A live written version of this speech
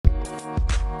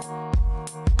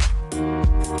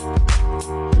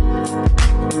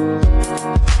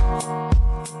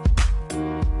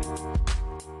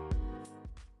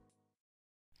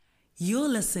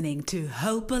listening to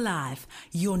Hope Alive,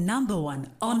 your number one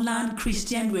online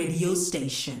Christian radio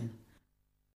station.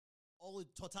 All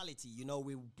totality,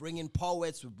 we bring in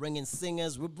poets, we bring in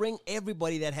singers, we bring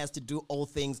everybody that has to do all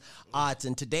things art.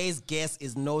 And today's guest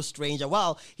is no stranger.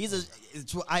 Well,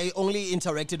 I only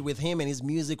interacted with him and his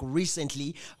music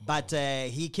recently, but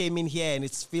he came in here and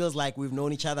it feels like we've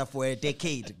known each other for a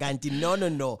decade. Ganti,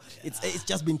 no. It's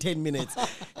just been 10 minutes.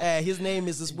 His name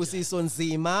is Sbusiso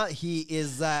Nzima. He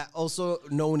is also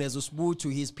known as Usbu to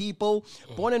his people.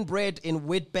 Born and bred in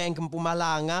Witbank,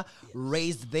 Mpumalanga,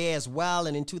 raised there as well.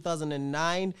 And in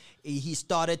 2009, he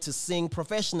started to sing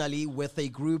professionally with a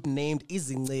group named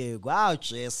Izinceku. Wow,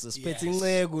 Jesus.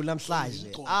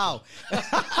 Ow.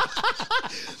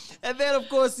 And then, of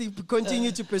course, he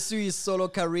continued to pursue his solo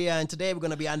career. And today we're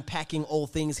going to be unpacking all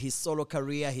things, his solo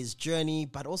career, his journey,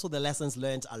 but also the lessons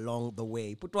learned along the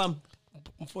way. Putwam,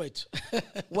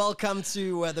 welcome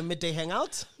to the Midday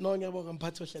Hangout. No, I'm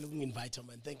part of the invite,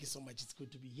 man. Thank you so much. It's good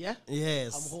to be here.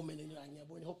 Yes. I'm home and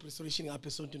I hope restoration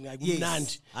episode to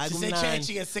yes.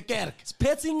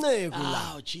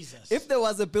 Oh, Jesus. If there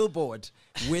was a billboard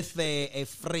with a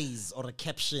phrase or a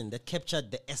caption that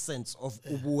captured the essence of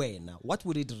Ubuena, what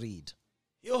would it read?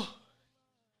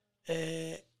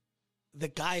 The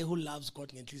guy who loves God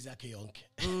ngenhliziyo yakhe yonke.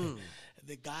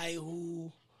 The guy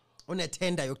who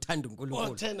unathenda yokuthanda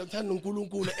uNkulunkulu. Uthanda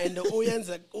uNkulunkulu and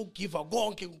oyenza ugive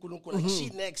konke uNkulunkulu. Like she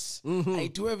next. I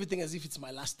do everything as if it's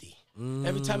my last day.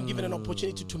 Every time given an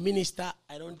opportunity to minister,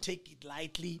 I don't take it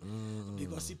lightly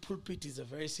because the pulpit is a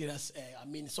very serious.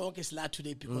 Sonke is la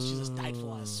today because Jesus died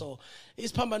for us. So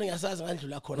it's pambaning asazi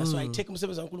ngandlula khona. So I take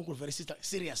umsebenzi kaNkulunkulu very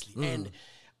seriously. And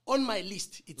on my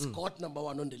list, it's God number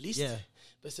one on the list. Yeah.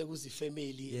 Bese kuzi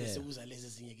family, bese kuza lezi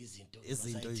ezinye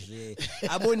izinto. Nje.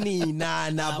 Abonina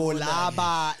nabo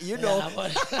laba,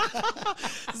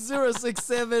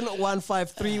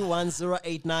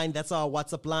 067-153-1089. That's our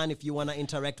WhatsApp line if you want to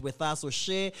interact with us or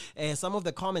share some of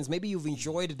the comments. Maybe you've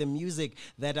enjoyed the music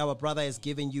that our brother has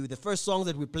given you. The first song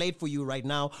that we played for you right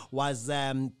now was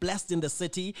Blessed in the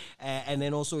City, and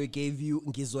then also he gave you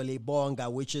Ngizole Bonga,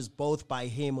 which is both by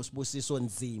him, Sbusiso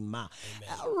Nzima.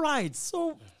 All right,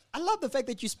 so I love the fact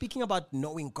that you're speaking about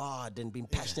knowing God and being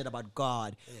passionate about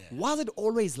God. Yeah. Was it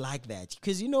always like that?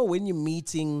 Because, when you're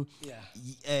meeting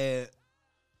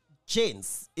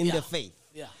gents in the faith,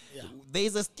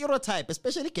 there's a stereotype,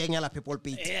 especially Kenya people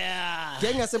pit.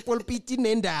 Kenya people pit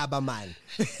nendaba man.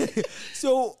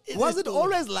 So was it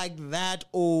always like that,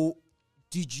 or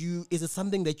is it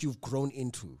something that you've grown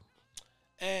into?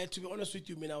 To be honest with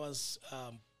you,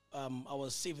 I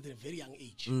was saved at a very young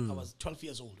age. I was 12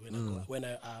 years old when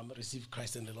I received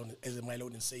Christ as my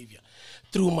Lord and Savior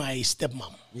through my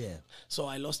stepmom. Yeah. So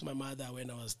I lost my mother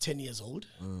when I was 10 years old.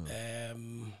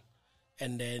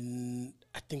 And then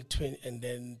I think 2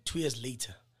 years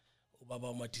later,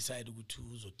 Baba decided to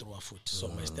throw a foot. So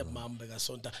my stepmom,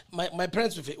 my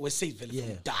parents were saved from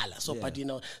Dala. So, but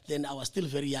then I was still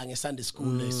very young in Sunday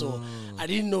school. So I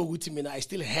didn't know what I mean. I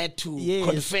still had to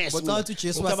confess. But how to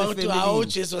chase was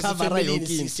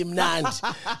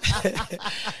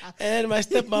and my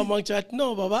stepmom said,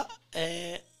 "No, Baba.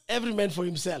 Every man for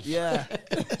himself." Yeah.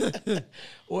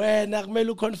 When I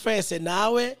confess and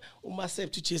now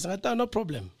accept to chase, I thought no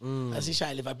problem.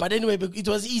 But anyway, it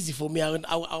was easy for me. I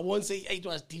won't say it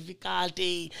was difficult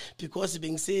because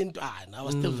being seen. I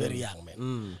was still very young,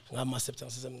 man.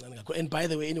 And by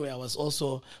the way, anyway, I was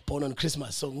also born on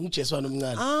Christmas, so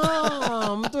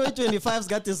 25's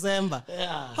got December.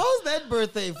 Yeah. How's that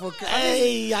birthday for?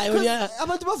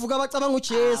 Abantu bavuka bacabanga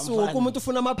uJesu, umuntu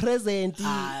ufuna ama present.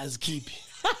 Keep.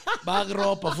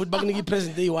 Bagropa futhi bakunika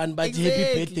ipresent day1 bathi happy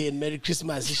birthday and merry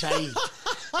Christmas ishayile.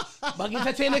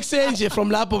 Bakithathe exchange from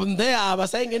lapho there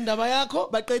abasayengendaba yakho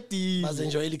baqedile.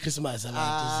 Bazenjoy Christmas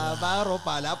abantu.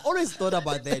 Baropa. I've always thought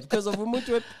about that because of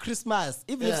umuntu Christmas,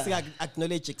 even if we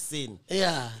acknowledge sin.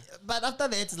 Yeah. But after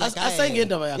that it's like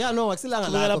asayengendaba yakho. Yeah, no, akusilanga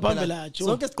lapho.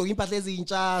 Sonke sigqoka impahla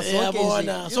ezintsha,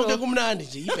 sonke kumnandi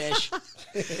nje ibash.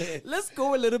 Let's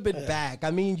go a little bit back. I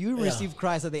mean, you received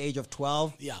Christ at the age of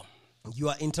 12. Yeah. You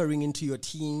are entering into your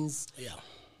teens. Yeah.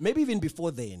 Maybe even before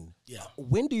then. Yeah.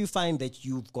 When do you find that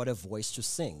you've got a voice to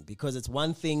sing? Because it's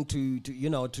one thing to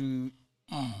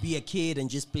be a kid and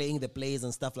just playing the plays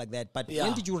and stuff like that. But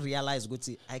when did you realize,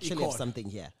 Gutsi, I actually have something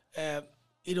here?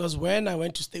 It was when I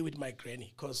went to stay with my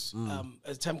granny. Because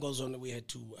as time goes on, we had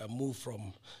to move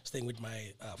from staying with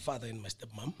my father and my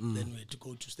stepmom. Then we had to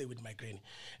go to stay with my granny.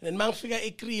 And then mang fika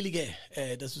ekrilige,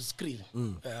 das was skril.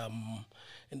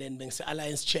 and then Bengse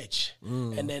Alliance Church.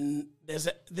 And then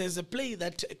there's a play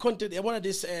that content one of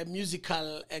these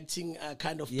musical acting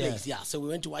kind of plays. Yeah, so we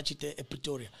went to watch it at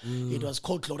Pretoria. It was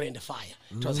called Glory and the Fire.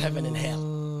 It was Heaven and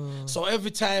Hell. So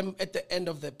every time at the end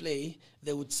of the play,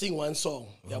 they would sing one song,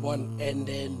 and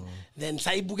then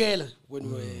Saibugela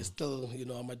when we were still,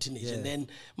 I'm a teenager. And then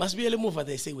must be a mover,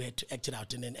 they say we had to act it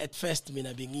out. And then at first,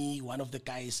 Mina being one of the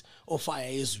guys of Fire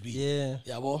is we. Yeah.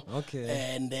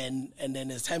 Okay. And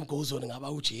then as time goes on,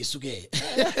 about Jesuke.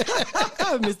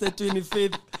 Mr.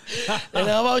 25th. And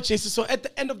about Jesus. So at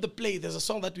the end of the play, there's a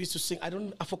song that we used to sing.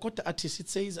 I forgot the artist. It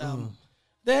says,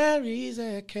 there is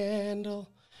a candle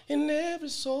in every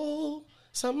soul,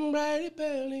 some bright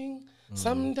burning,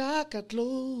 some dark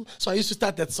glow. So I used to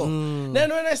start that song. Then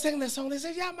when I sang the song, they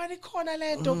said, yeah, man, and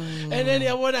then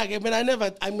I'm going to act.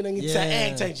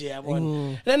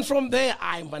 And then from there,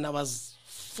 when I was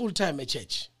full-time at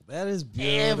church. That is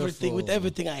beautiful. With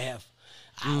everything I have.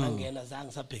 I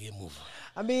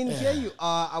mean, here you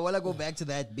are. I want to go back to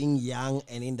that being young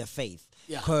and in the faith.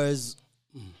 Because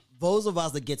those of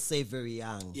us that get saved very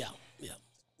young,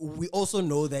 we also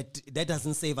know that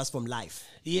doesn't save us from life.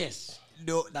 Yes.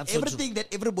 No, that's everything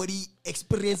that everybody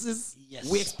experiences,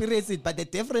 we experience it. But the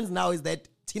difference now is that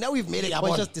we've made a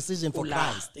conscious decision for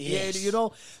Christ. Yes. Yeah,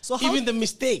 so even the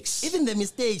mistakes. And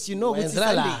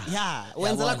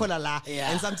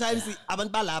sometimes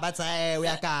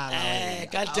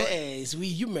we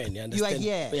human, you understand?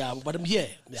 You are here. Yeah, but I'm here.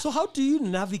 Yeah. So how do you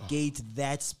navigate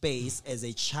that space as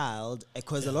a child?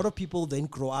 Because a lot of people then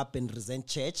grow up and resent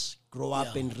church, grow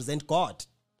up and resent God.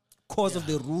 Because of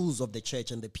the rules of the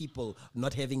church and the people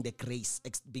not having the grace,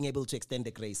 being able to extend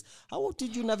the grace. How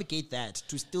did you navigate that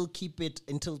to still keep it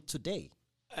until today?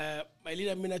 My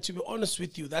leader, Mina, to be honest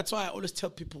with you, that's why I always tell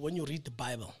people when you read the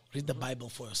Bible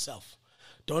for yourself.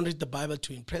 Don't read the Bible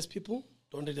to impress people.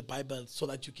 Don't read the Bible so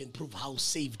that you can prove how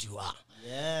saved you are.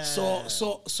 Yeah.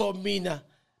 So Mina,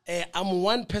 I'm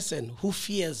one person who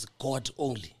fears God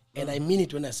only. And I mean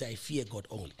it when I say I fear God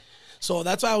only. So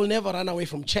that's why I will never run away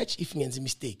from church if it's a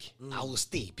mistake. I will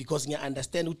stay because I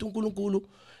understand Utunkulunkulu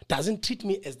doesn't treat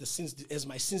me as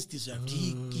my sins deserve.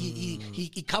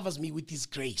 He covers me with his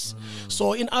grace.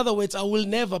 So in other words, I will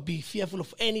never be fearful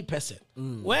of any person.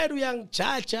 Whether young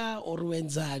Chacha or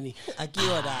Wenzani.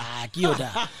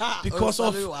 Because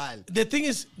of the thing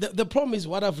is, the problem is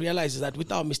what I've realized is that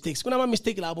with our mistakes, when I'm a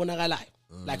mistake,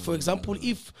 like for example,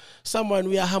 if someone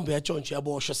we are humble at church,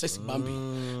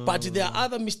 but there are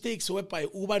other mistakes whereby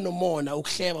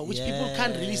which people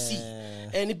can't really see.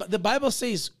 And the Bible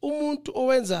says, umuntu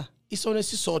owenza isona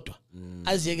esisodwa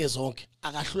aziyeke zonke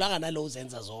akahlulanga nalo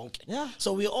zenza zonke.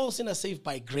 So we all sinners saved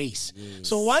by grace.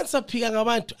 So once I'm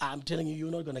telling you,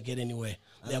 you're not going to get anywhere.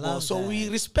 So we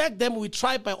respect them. We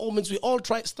try by all means. We all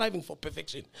try striving for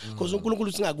perfection because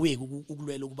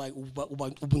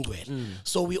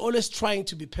so we always trying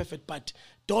to be perfect, but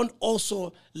don't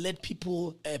also let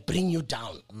people bring you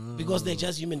down because they're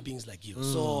just human beings like you.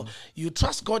 So you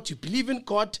trust God, you believe in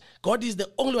God. God is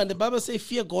the only one. The Bible says,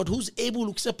 fear God, who's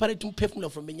able to separate him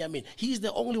from Benjamin. He is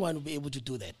the only one who will be able to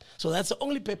do that. So that's the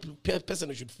only person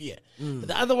who should fear.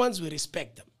 The other ones, we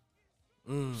respect them.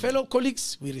 Fellow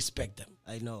colleagues, we respect them.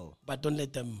 I know. But don't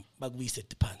let them set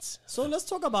the pants. So let's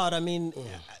talk about,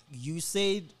 you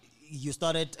said you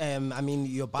started,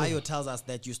 your bio tells us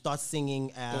that you start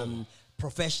singing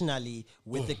professionally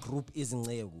with the group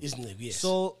Izinleku. Yes.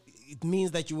 So it means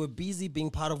that you were busy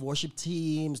being part of worship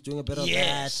teams, doing a bit of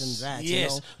that and that.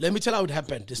 Yes. Let me tell you how it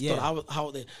happened.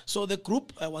 So the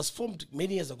group was formed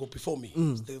many years ago before me.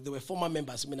 They were former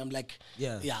members. I'm like,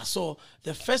 So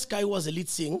the first guy who was a lead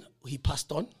singer, he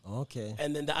passed on. Okay.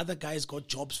 And then the other guys got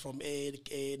jobs from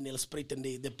Nelspruit, and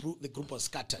the group was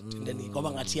scattered. And then he got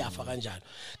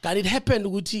and it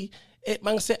happened with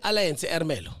mangise alliance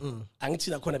Ermelo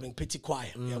angithi nakhona bengiphethe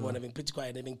choir uyabona bengiphethe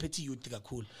choir and bengiphethe youth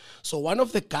kakhulu. So one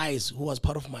of the guys who was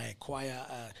part of my choir,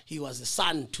 he was the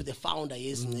son to the founder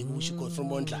which got from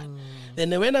Montland.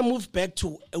 Then when I moved back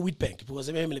to Witbank,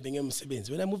 because when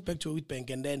I moved back to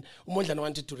Witbank, and then Montland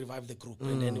wanted to revive the group,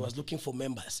 and then he was looking for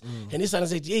members, and his son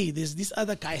said, hey, there's this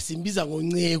other guy Simbiza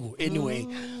Ngonyegu anyway,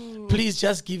 please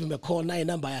just give him a call,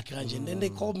 number. And then they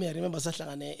called me. I remember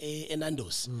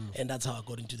Nando's, and that's how I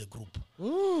got into the group.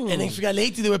 And then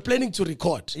later they were planning to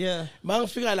record. Yeah. And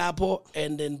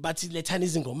then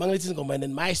and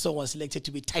then my song was selected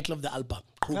to be title of the album.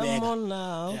 Come on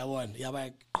now. That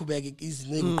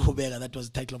was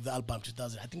the title of the album.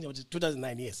 2000. I think it was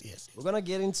 2009. Yes. We're gonna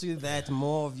get into that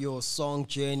more of your song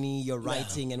journey, your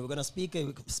writing, and we're gonna speak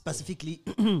specifically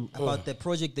about the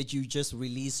project that you just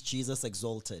released, Jesus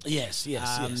Exalted. Yes.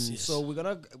 Yes. So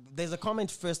there's a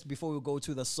comment first before we go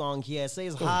to the song here. It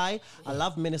says, hi, I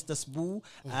love Minister Sbu.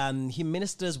 He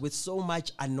ministers with so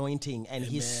much anointing and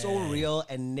he's so real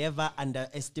and never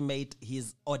underestimate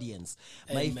his audience.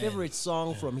 My favorite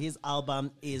song from his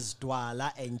album is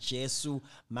Dwala and Jesu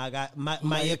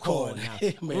Mayekona.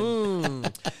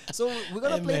 So we're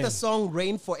going to play the song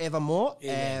Rain Forevermore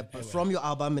from your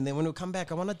album. And then when we come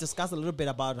back, I want to discuss a little bit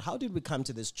about how did we come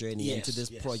to this journey and to this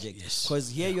project. Because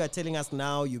here you are telling us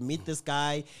now, you meet this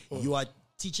guy, you are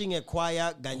teaching a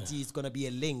choir, Ganti is going to be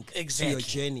a link to your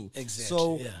journey.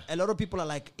 So a lot of people are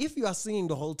like, if you are singing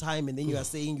the whole time and then you are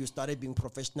saying you started being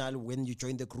professional when you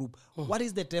joined the group, what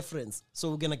is the difference? So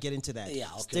we're going to get into that.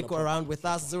 Stick around with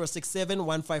us,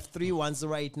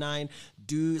 067-153-1089.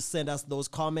 Do send us those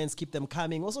comments, keep them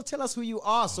coming. Also tell us who you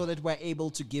are so that we're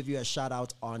able to give you a shout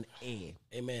out on air.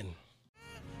 Amen.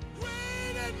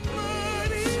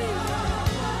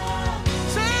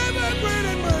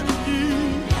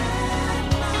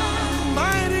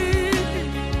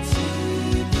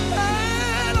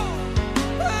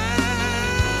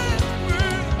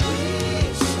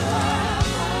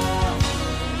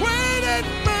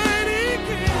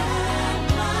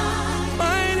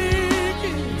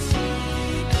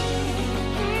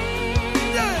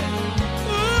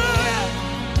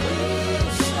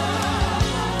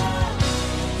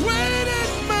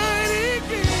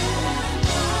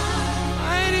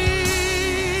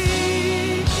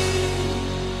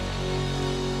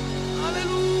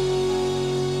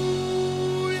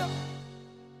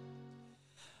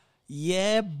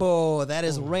 Yeah, bo, that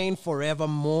is Rain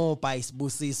Forevermore by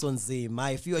Sibusiso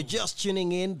Nzima. If you are just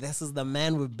tuning in, this is the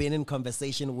man we've been in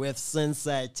conversation with since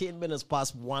 10 minutes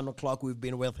past 1 o'clock. We've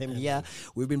been with him here.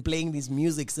 We've been playing this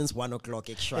music since 1 o'clock,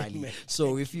 actually.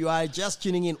 So if you are just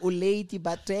tuning in, uleti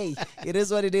batay, it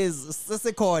is what it is.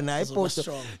 Sisekona,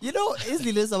 you know,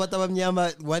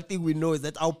 one thing we know is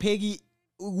that our Peggy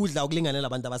ukudla ukulinganela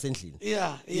abantu abasendlini.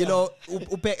 You know,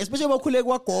 especially bakhule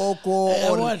kwagogo.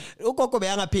 Ugogo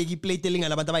beyangapheki iplate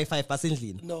elingana abantu abayi5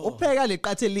 basendlini. Upheka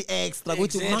leqathe li extra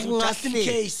ukuthi just in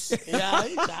case.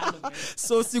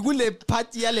 So sikule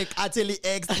party yale qathe li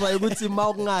extra ukuthi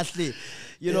mawungahle.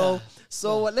 You know,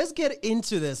 so let's get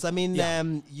into this. I mean,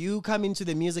 you come into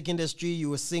the music industry,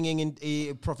 you were singing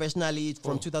professionally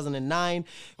from 2009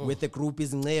 with the group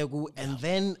Izinceku, and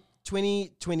then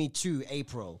 2022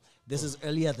 April. This is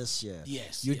earlier this year.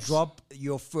 You drop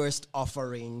your first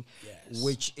offering,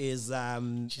 which is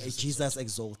Jesus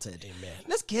Exalted. Amen.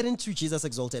 Let's get into Jesus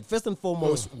Exalted. First and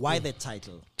foremost, why the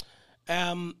title?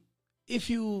 If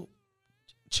you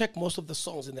check most of the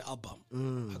songs in the album,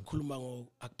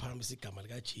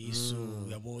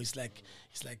 it's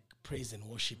like praise and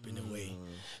worship in a way.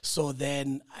 So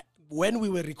then when we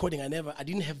were recording, I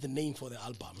didn't have the name for the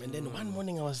album. And then one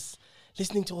morning I was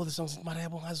listening to all the songs, You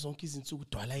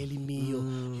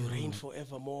Reign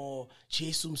Forevermore,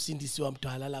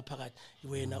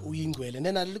 and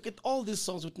then I look at all these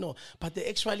songs with but they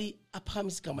actually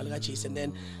and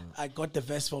then I got the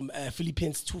verse from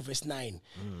Philippians 2 verse 9,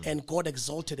 and God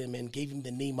exalted him and gave him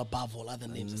the name above all other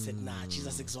names. I said, nah,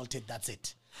 Jesus exalted, that's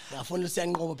it. Because I was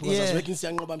working,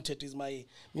 Siyangoba is my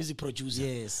music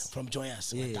producer from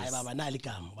Joyous.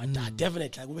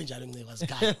 Definitely.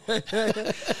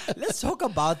 Let's talk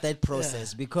about that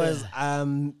process because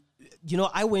you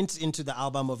know, I went into the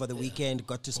album over the weekend,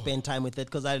 got to spend time with it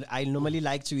because I normally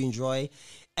like to enjoy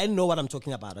and know what I'm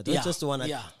talking about. I don't just want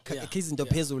to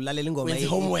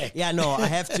homework. Yeah, no, I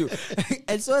have to.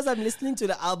 And so as I'm listening to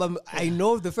the album, I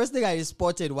know the first thing I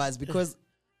spotted was because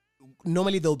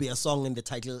normally there'll be a song in the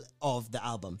title of the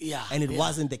album. And it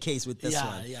wasn't the case with this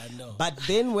one. But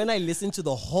then when I listened to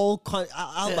the whole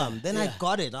album, then I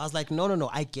got it. I was like, no,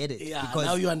 I get it. Because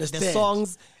now you understand. The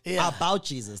songs are about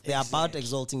Jesus. They're about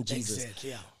exalting Jesus.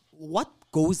 What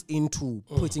goes into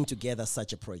putting together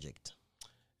such a project?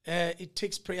 It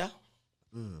takes prayer.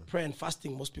 Prayer and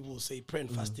fasting. Most people will say prayer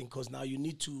and fasting because now you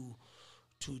need to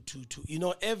you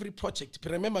know, every project.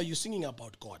 Remember, you're singing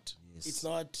about God. It's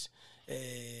not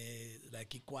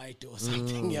like quiet or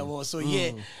something. So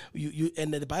you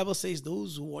and the Bible says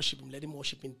those who worship him, let him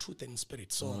worship in truth and in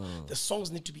spirit. So the songs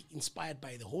need to be inspired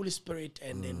by the Holy Spirit,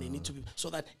 and then they need to be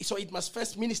so it must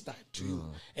first minister to you,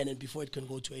 and then before it can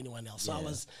go to anyone else. So I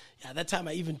was at that time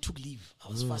I even took leave. I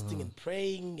was fasting and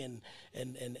praying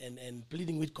and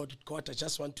pleading with God. I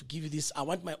just want to give you this. I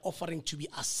want my offering to be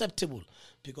acceptable,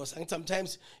 because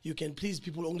sometimes you can please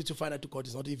people only to find out God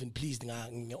is not even pleased in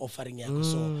offering.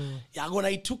 So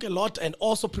I took a lot, and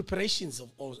also preparations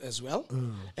as well,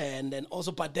 and then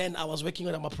also. But then I was working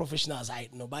on my professional side.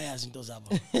 No bias into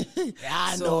zabo.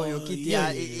 Yeah, So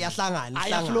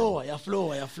no,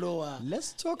 flow.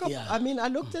 Let's talk about. Yeah. I mean, I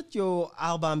looked at your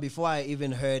album before I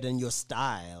even heard, and your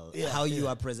style, Yeah, how you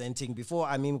are presenting before.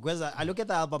 I mean, because I look at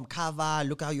the album cover,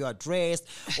 look how you are dressed.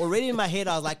 Already in my head,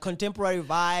 I was like contemporary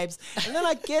vibes, and then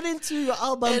I get into your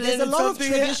album. And There's then a lot of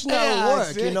something- traditional yeah,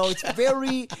 work. You know, it's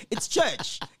it's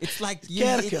church. It's like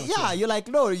you're like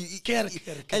no.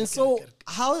 And so,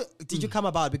 how did you come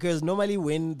about? Because normally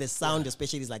when the sound,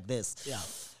 especially is like this,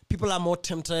 people are more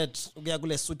tempted.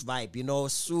 Suit vibe, you know,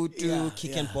 suit,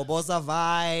 kick and boboza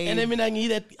vibe. And I mean,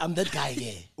 I'm that guy.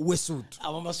 Yeah, with suit.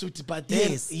 I'm a suit, but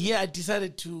then Yes. I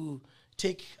decided to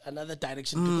take another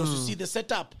direction because you see the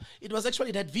setup. It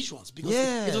had visuals because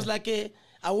it was like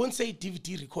I won't say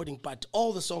DVD recording, but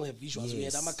all the songs have visuals. We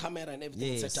had a camera and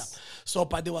everything set up. So,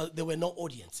 but there were no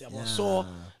audience. So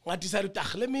I decided,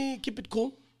 let me keep it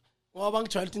cool. I'm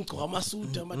trying to I'm a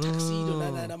suit, I'm a tuxedo,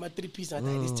 I'm a three-piece. At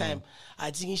this time,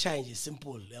 I think it's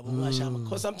simple.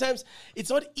 Because sometimes it's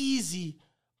not easy.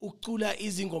 Ukula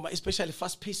easy ngoma, especially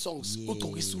fast-paced songs.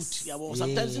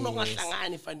 Sometimes you know,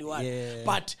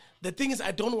 but the thing is,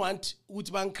 I don't want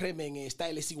utbang kremeng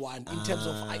stylistic one in terms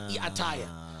of attire.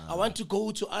 I want to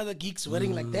go to other gigs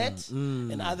wearing like that,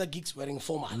 and other gigs wearing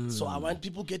formal. So I want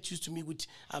people get used to me with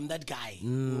I'm that guy. I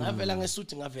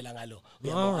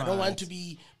don't want to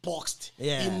be boxed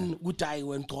in gutai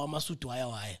when Kawama suit.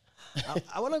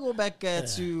 I want to go back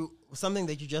to something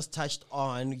that you just touched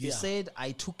on. You said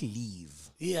I took leave.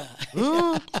 Yeah.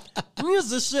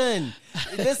 Musician.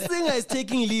 The singer is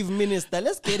taking leave, minister.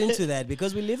 Let's get into that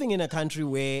because we're living in a country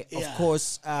where, of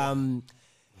course,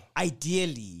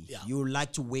 ideally, you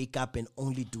like to wake up and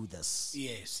only do this.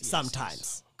 Yes.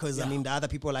 Sometimes. Because, I mean, the other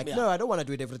people are like, no, I don't want to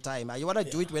do it every time. I want to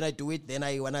do it when I do it, then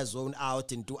I want to zone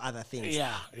out and do other things.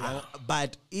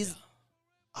 But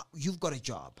you've got a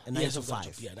job, a 9 to 5.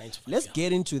 9 to 5. Let's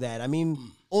get into that. I mean,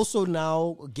 also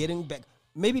now getting back.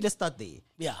 Maybe let's start there.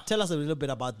 Yeah. Tell us a little bit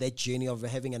about that journey of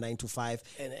having a 9 to 5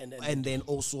 and then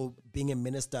also being a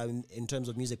minister in terms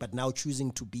of music, but now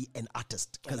choosing to be an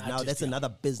artist because now that's another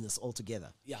business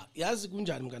altogether.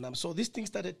 So this thing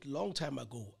started long time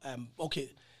ago.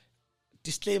 Okay.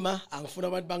 Disclaimer, I'm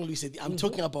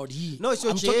talking about he. No, it's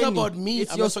your I'm journey. talking about me.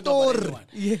 It's I'm your not talking about story. anyone.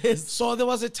 Yes. So there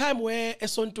was a time where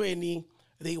Eson20,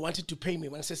 they wanted to pay me.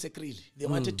 They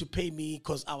wanted to pay me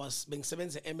because I was being 7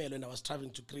 ML when I was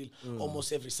traveling to Kriel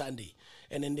almost every Sunday.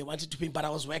 And then they wanted to pay me, but I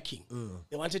was working.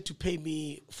 They wanted to pay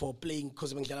me for playing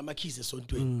because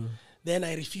then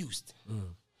I refused.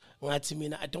 I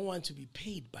don't want to be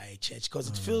paid by a church because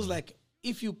it feels like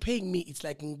if you're paying me, it's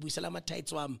like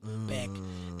back.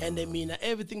 And I mean,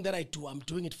 everything that I do, I'm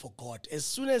doing it for God. As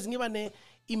soon as an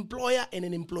employer and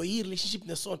an employee relationship in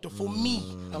the sort of, for me,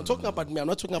 I'm talking about me, I'm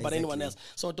not talking about anyone else.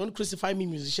 So don't crucify me,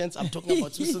 musicians. I'm talking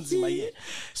about Susans in my ear.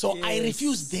 So I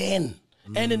refused then.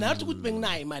 And then I have to put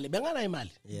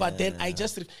but then I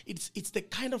just it's the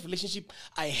kind of relationship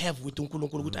I have with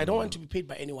Unkulunkulu. I don't want to be paid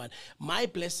by anyone. My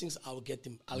blessings I'll get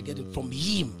them from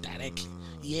him directly.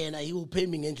 And he will pay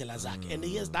me and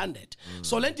he has done that.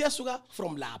 So let Yasuga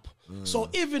from lab. So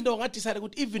even though I decided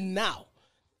even now,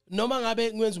 no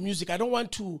ngabe ngiwenza music, I don't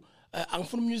want to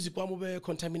angifuna music wami ube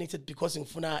contaminated because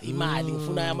ngifuna imali,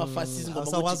 ngifuna ama-fast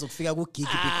awusakwazi ukufika ku-gig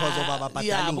because of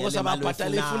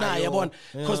ababhatali ifunayo yabona,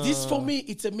 because this for me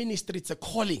it's a ministry, it's a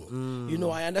calling. You know,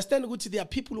 I understand ukuthi there are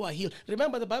people who are healed.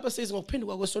 Remember the Bible says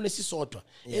ngokuphenduka kwesona esisodwa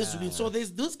ezulwini. So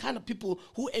there's those kind of people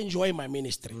who enjoy my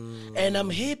ministry, and I'm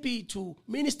happy to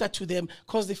minister to them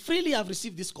because they freely have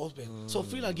received this gospel. So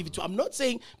freely I'll give it to. I'm not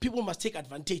saying people must take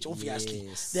advantage, obviously.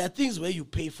 There are things where you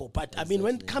pay for, but I mean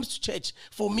when it comes to church,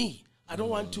 for me, I don't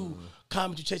want to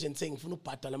come to church and saying,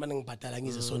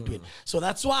 so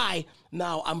that's why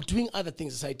now I'm doing other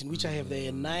things aside, in which I have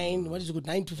the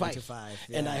 9 to 5.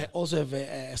 And I also have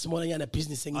a small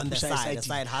business on the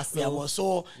side hustle.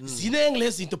 So it's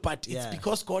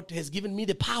because God has given me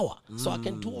the power, so I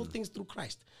can do all things through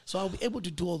Christ. So I'll be able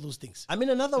to do all those things. I mean,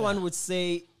 another one would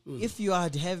say, if you are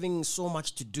having so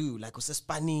much to do, like there's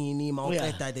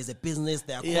a business,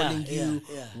 they are calling you,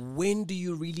 when do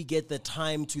you really get the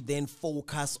time to then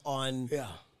focus on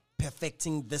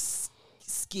perfecting this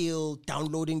skill,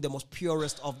 downloading the most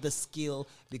purest of the skill,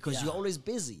 because you're always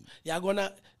busy?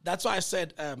 That's why I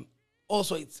said,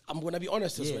 also, I'm going to be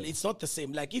honest as well, it's not the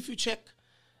same. Like if you check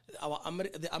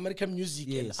the American music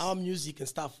and our music and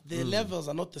stuff, the levels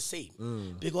are not the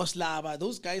same. Because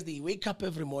those guys, they wake up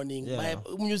every morning. My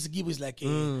music is like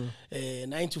a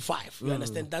 9 to 5. You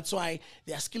understand? That's why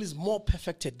their skill is more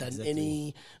perfected than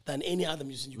any other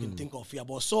musician you can think of.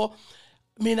 So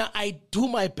I do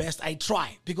my best. I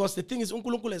try, because the thing is,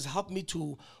 uNkulunkulu has helped me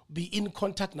to be in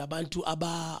contact nabantu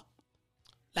aba.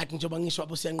 Like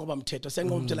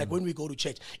like when we go to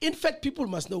church. In fact, people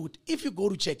must know, if you go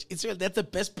to church, that's the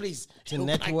best place to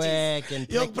network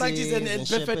practice. and practice and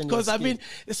perfect, because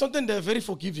it's something they're very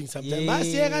forgiving sometimes.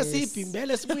 Yes.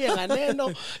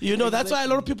 That's why a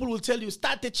lot of people will tell you,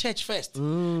 start the church first,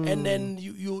 and then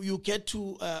you get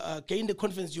to gain the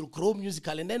confidence. You'll grow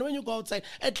musical, and then when you go outside,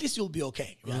 at least you'll be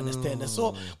okay. You understand?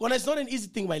 So it's not an easy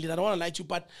thing, my leader. I don't want to lie to you,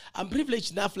 but I'm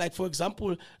privileged enough. Like, for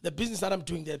example, the business that I'm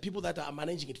doing, there are people that are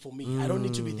managing it for me. I don't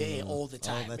need to be there all the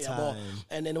time.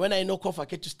 And then when I knock off, I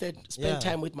get to spend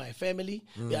time with my family.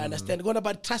 You understand? Going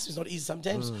about trust is not easy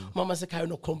sometimes. Mama said, "I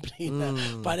no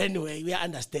complain," but anyway, we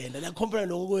understand. And I complain.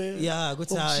 Good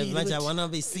time. I wanna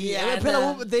be seen.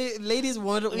 The ladies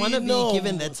want to be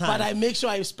given that time. But I make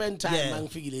sure I spend time.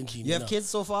 You have kids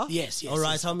so far? Yes. All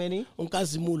right. How many?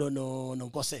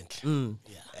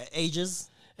 Ages?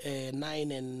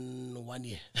 9 and 1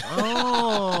 year.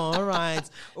 Oh, all right.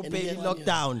 Oh, baby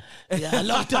lockdown.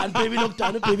 Lockdown, baby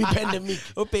lockdown, baby pandemic.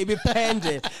 Oh, baby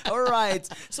pandemic. All right.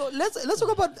 So let's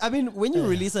talk about, when you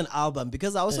release an album,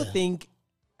 because I also think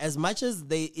as much as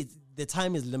the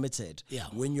time is limited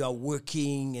when you are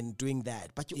working and doing that,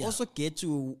 but you also get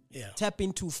to tap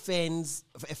into fans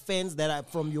that are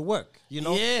from your work,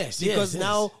 because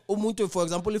now umuntu, for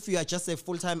example, if you are just a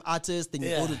full-time artist and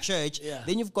you go to church,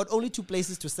 then you've got only 2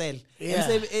 places to sell,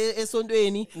 and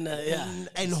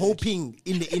hoping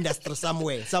in the industry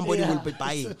somewhere somebody will be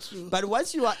buying. But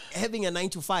once you are having a 9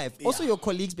 to 5, also your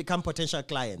colleagues become potential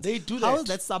clients. They do that. How has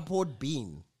that support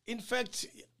been? In fact,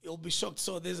 you'll be shocked.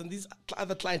 So there's this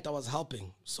other client I was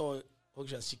helping. So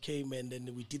she came and then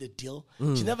we did a deal.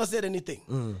 She never said anything.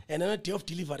 And on the day of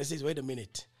delivery, I says, "Wait a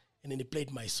minute." And then he played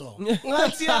my song.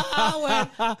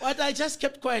 But I just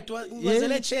kept quiet. Was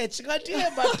in a church.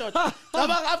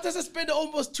 After I spent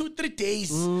almost 2-3 days.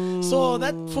 So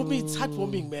that for me, it's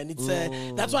heartwarming, man. It's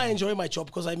that's why I enjoy my job,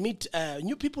 because I meet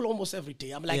new people almost every day.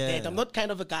 I'm like that. I'm not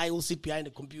kind of a guy who'll sit behind a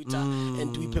computer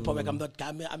and do paperwork. I'm not.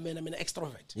 I'm an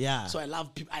extrovert. Yeah. So I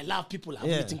love people. I'm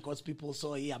meeting God's people.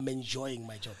 So I'm enjoying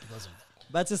my job because of that.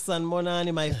 But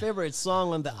Sanmonani, my favorite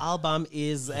song on the album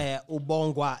is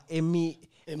Ubongwa Emhlabeni.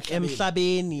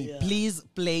 Please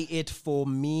play it for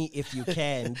me if you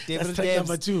can. That's track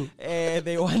number 2.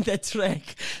 They want that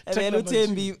track. And then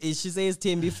Tembi, she says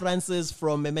Tembi Francis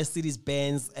from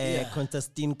Mercedes-Benz,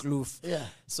 Contestine Kloof. Yeah.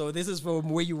 So this is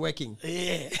from where you're working.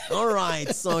 Yeah. All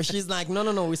right. So she's like,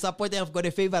 no, we support them. I've got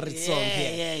a favorite song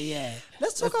here. Yeah.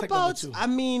 Let's talk about,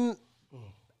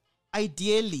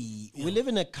 ideally, we live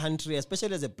in a country,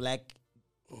 especially as a black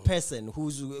person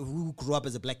who grew up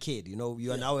as a black kid.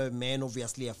 You are now a man,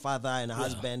 obviously a father and a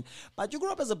husband, but you grew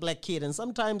up as a black kid, and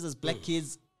sometimes as black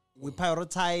kids we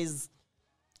prioritize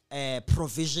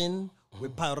provision, we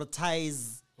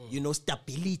prioritize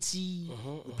stability,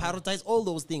 we prioritize all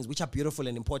those things which are beautiful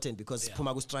and important, because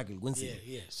Pumagu struggle.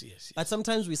 Yes. But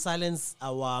sometimes we silence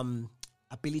our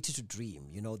ability to dream,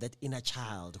 that inner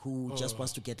child who just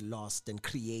wants to get lost and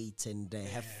create and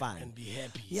have fun. And be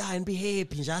happy. Yeah, and be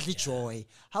happy, just joy.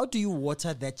 How do you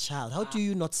water that child? How do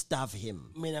you not starve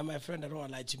him? My friend, I don't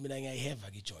want to lie to you, I have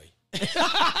joy.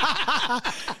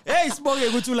 Hey, sibonge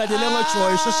ukuthi uladelela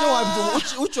ngojoy. Shoshe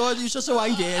ujoy ushoshe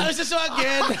wangena. Ushoshe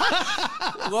wangena.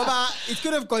 Ngoba it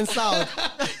could have gone south.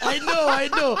 I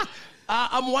know.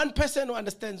 I'm one person who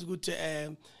understands ukuthi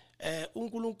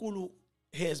uNkulunkulu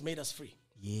has made us free.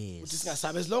 Yes.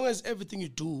 As long as everything you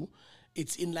do,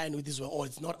 it's in line with His word, or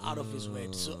it's not out of His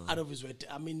word. So out of His word,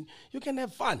 you can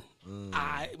have fun. I'm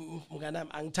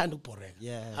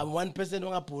one person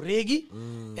who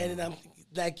and I'm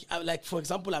like for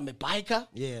example, I'm a biker.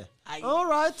 Yeah. All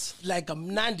right. Like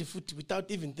I'm Nandi foot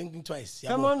without even thinking twice.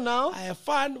 Come on now. I have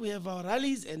fun. We have our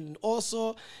rallies, and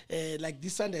also like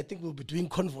this Sunday, I think we'll be doing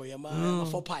convoy. I'm a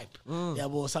 4-pipe.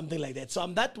 Or something like that. So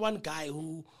I'm that one guy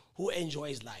who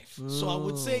enjoys life. So I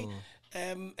would say,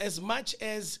 as much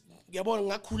as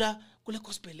ngakula kule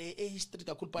gospel street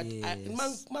kakhulu, but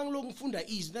mangiloko ngifunda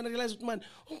izwi, then I realize man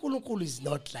uNkulunkulu is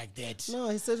not like that. No,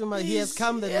 he said he has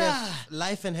come that we have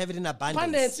life and have it in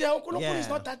abundance. uNkulunkulu is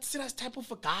not that serious type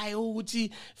of a guy who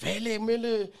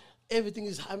vele everything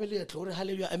is hallelujah, glory,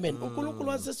 hallelujah, amen. uNkulunkulu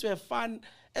wants us to have fun,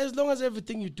 as long as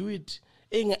everything you do it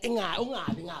you're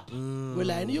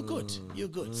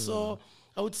good. So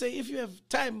I would say if you have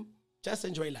time, just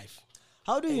enjoy life.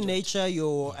 How do you nurture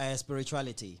your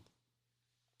spirituality?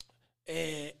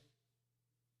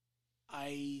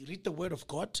 I read the word of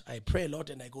God, I pray a lot,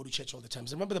 and I go to church all the time.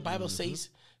 So remember, the Bible says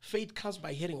faith comes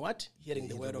by hearing what? Hearing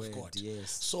the word of God.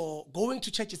 Yes. So going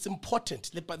to church, it's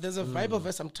important. But there's a Bible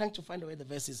verse, I'm trying to find where the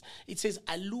verse is. It says,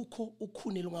 Aluko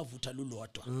ukhuni lungavuta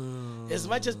lulodwa. As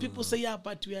much as people say, yeah,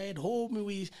 but we are at home,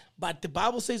 but the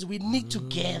Bible says we need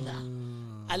together.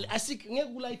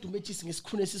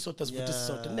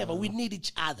 Never. We need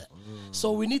each other.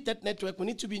 So we need that network. We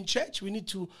need to be in church. You need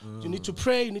to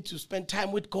pray. You need to spend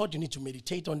time with God. You need to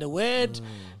meditate on the word.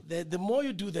 The more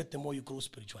you do that, the more you grow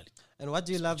spiritually. And what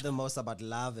do you love the most about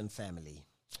love and family?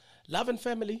 Love and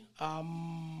family.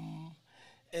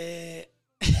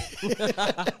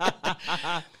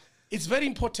 It's very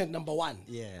important, number one.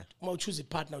 Yeah. When you choose a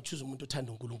partner, choose umuntu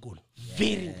othanda uNkulunkulu.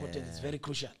 Very important. It's very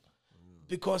crucial.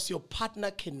 Because your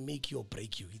partner can make you or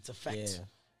break you. It's a fact. Yeah.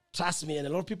 Trust me, and a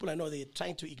lot of people I know, they're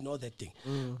trying to ignore that thing.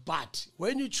 But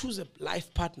when you choose a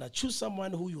life partner, choose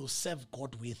someone who you will serve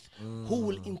God with, who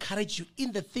will encourage you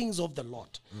in the things of the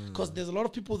Lord. Because there's a lot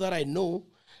of people that I know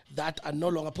that are no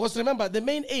longer. Because remember, the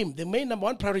main aim, the main number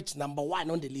one priority, number one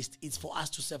on the list, is for us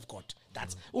to serve God.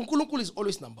 That's uNkulunkulu is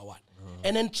always number one.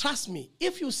 And then trust me,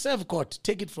 if you serve God,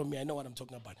 take it from me, I know what I'm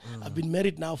talking about. I've been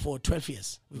married now for 12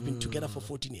 years. We've been together for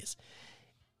 14 years.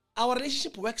 Our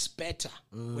relationship works better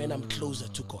when I'm closer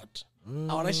to God.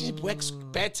 Our relationship works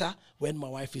better when my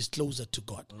wife is closer to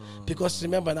God. Because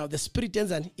remember now, the spirit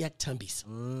ends and yaktambis.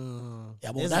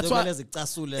 That's why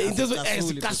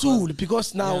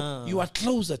because now you are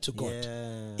closer to God.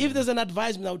 If there's an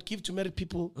advisement I would give to married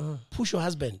people, push your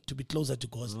husband to be closer to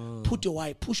God. Push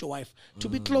your wife to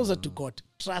be closer to God.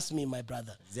 Trust me, my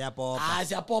brother.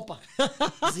 Ziyapopa.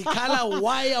 Zikhala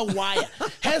wire.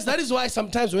 Hence, that is why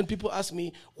sometimes when people ask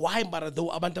me, why though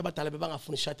abantu abadala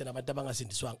bebangafuni ishade nabantu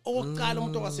abangasindiswanga? Oqala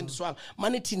umuntu ongasindiswanga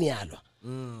manithini yalwa.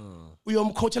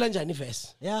 Uyomkhotshela njani ivesi?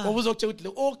 Ngoba uzokutshela ukuthi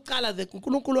oqala the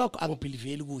uNkulunkulu wakho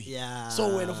angibhiliveli kuye.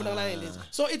 So wena ufuna ulalele.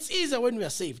 So it's easier when we are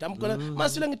saved. I'm gonna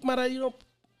masila ngithi mara, you know,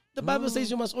 the Bible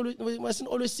says you mustn't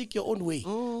always seek your own way.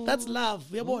 That's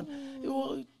love.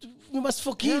 You must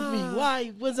forgive me.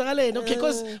 Why? Okay,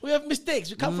 because we have mistakes.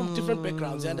 We come from different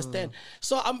backgrounds, you understand?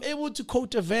 So I'm able to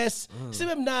quote a verse.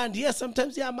 Yes,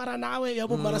 sometimes, because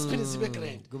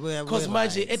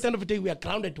at the end of the day, we are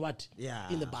grounded what?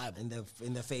 In the Bible. In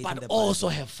the faith. But also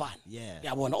have fun.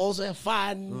 Also have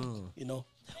fun, you know.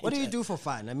 What do you do for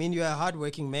fun? I mean, you're a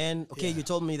hardworking man. Okay, you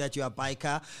told me that you're a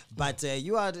biker, but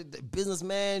you are a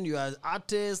businessman, you are an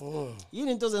artist. You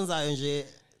need to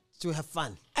have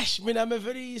fun. I mean, I'm a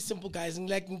very simple guy.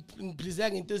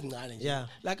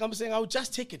 Like I'm saying, I'll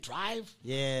just take a drive.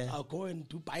 I'll go and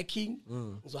do biking.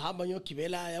 So how many I still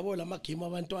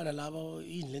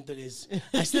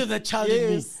have that child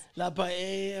in me.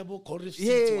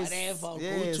 Whatever. I'll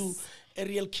go to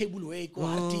aerial cableway, go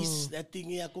artists, that thing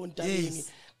here, go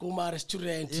my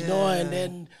restaurant, you know, and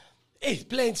then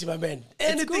plenty, my man.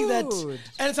 Anything that,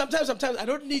 and sometimes I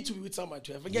don't need to be with someone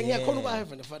to have. I believe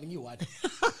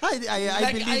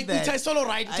that. I solo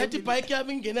ride, chatty bike,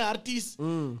 having an artist,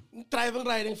 driving,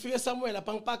 riding, figure somewhere, like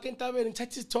parking, and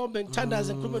chatty tom and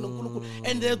chandas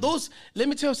and there are those. Let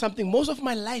me tell you something. Most of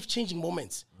my life-changing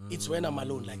moments, it's when I'm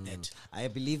alone like that. I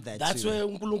believe that. That's where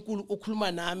or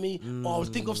I'll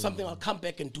think of something, I'll come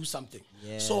back and do something.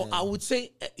 So I would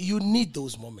say you need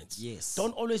those moments. Yes.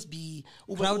 Don't always be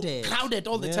crowded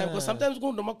all the time, because sometimes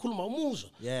go to makuluma muzo.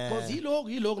 Because he look.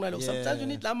 Sometimes you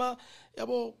need lama,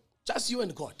 just you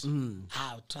and God.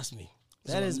 Trust me.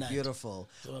 That is beautiful.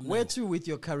 Where to with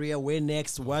your career? Where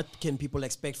next? What can people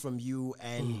expect from you?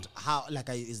 And how?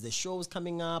 Is the shows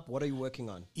coming up? What are you working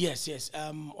on? Yes.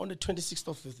 On the 26th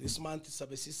of this month, it's a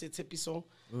episode.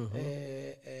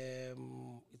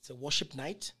 It's a worship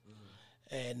night,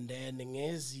 and then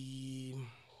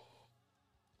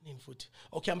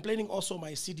okay, I'm planning also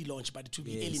my CD launch, but it will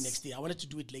be early next year. I wanted to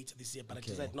do it later this year, but I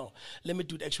decided no, let me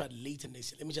do it actually later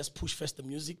next year. Let me just push first the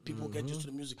music. People get used to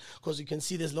the music, because you can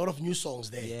see there's a lot of new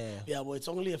songs there. Well, it's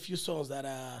only a few songs that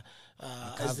are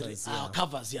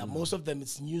covers. Most of them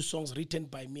it's new songs written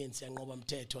by me and Siyangoba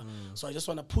Mthethwa. So I just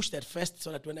want to push that first,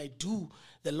 so that when I do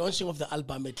the launching of the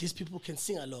album, at least people can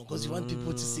sing along, because you want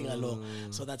people to sing along.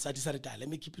 So that's I decided let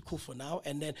me keep it cool for now,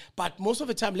 and then but most of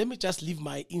the time let me just leave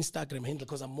my Instagram handle,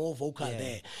 because I'm more vocal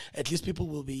there. At least people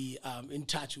will be in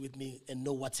touch with me and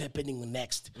know what's happening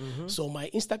next. So my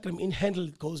Instagram handle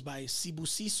goes by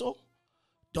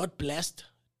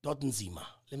sibusiso.blessed.nzima.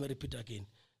 Let me repeat again.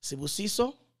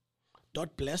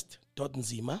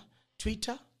 sibusiso.blessed.nzima.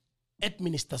 Twitter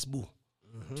 @ministersbu.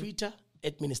 Twitter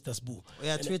at Minister Sbu.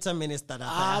 Yeah, Twitter minister.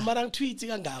 Marang tweet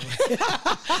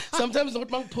sometimes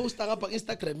not mang post on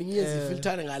Instagram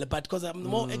filter but because I'm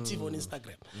more active on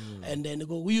Instagram. And then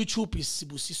go YouTube is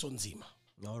Sibusiso Nzima.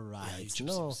 All right. Yeah,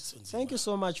 no, thank you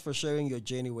so much for sharing your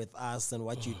journey with us and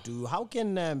what you do. How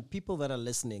can people that are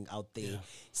listening out there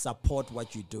support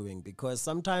what you're doing? Because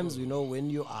sometimes, you know,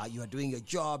 when you are doing your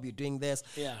job, you're doing this,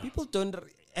 people don't.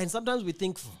 And sometimes we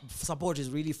think support is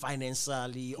really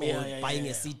financially or buying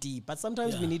a CD, but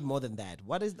sometimes we need more than that.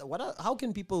 How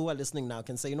can people who are listening now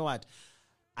can say, you know what,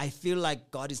 I feel like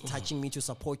God is touching me to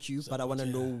support you, but I want to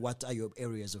know what are your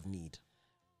areas of need?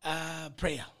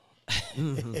 Prayer.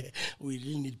 We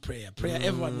really need prayer.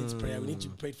 Everyone needs prayer. We need to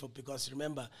pray for, because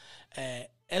remember,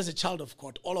 as a child of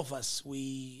God, all of us,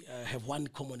 we have one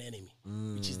common enemy,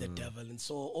 which is the devil. And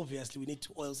so obviously we need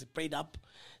to also pray up,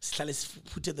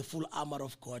 put the full armor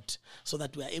of God so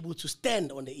that we are able to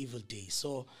stand on the evil day.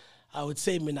 So I would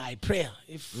say, I pray.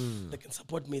 If they can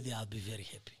support me there, I'll be very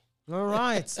happy. All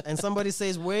right. And somebody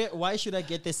says, why should I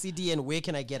get the CD and where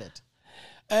can I get it?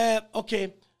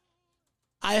 Okay.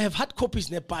 I have hard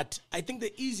copies in but I think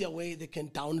the easier way they can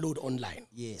download online.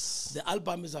 Yes. The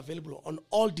album is available on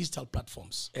all digital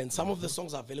platforms. And some of the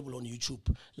songs are available on YouTube,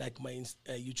 like my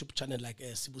YouTube channel, like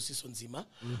Sibusiso Nzima.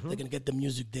 They can get the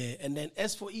music there. And then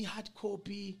as for hard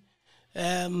copy,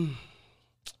 Bazog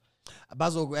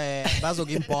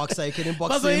inbox. You can inbox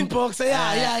Bazog him. Inbox,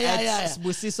 yeah.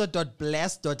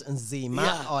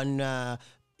 Sibusiso.bless.nzima on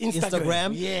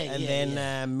Instagram. And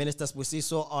then Minister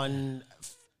Sibusiso on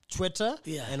Twitter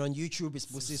and on YouTube is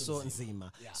Sibusiso Nzima.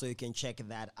 So you can check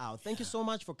that out. Thank you so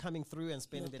much for coming through and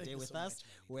spending the day with us.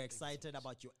 We're excited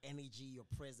about your energy, your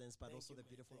presence, but also the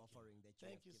beautiful offering that you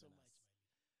have given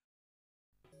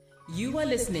us. You are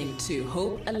listening to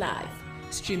Hope Alive,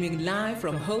 streaming live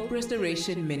from Hope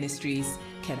Restoration Ministries,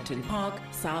 Kempton Park,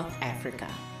 South Africa.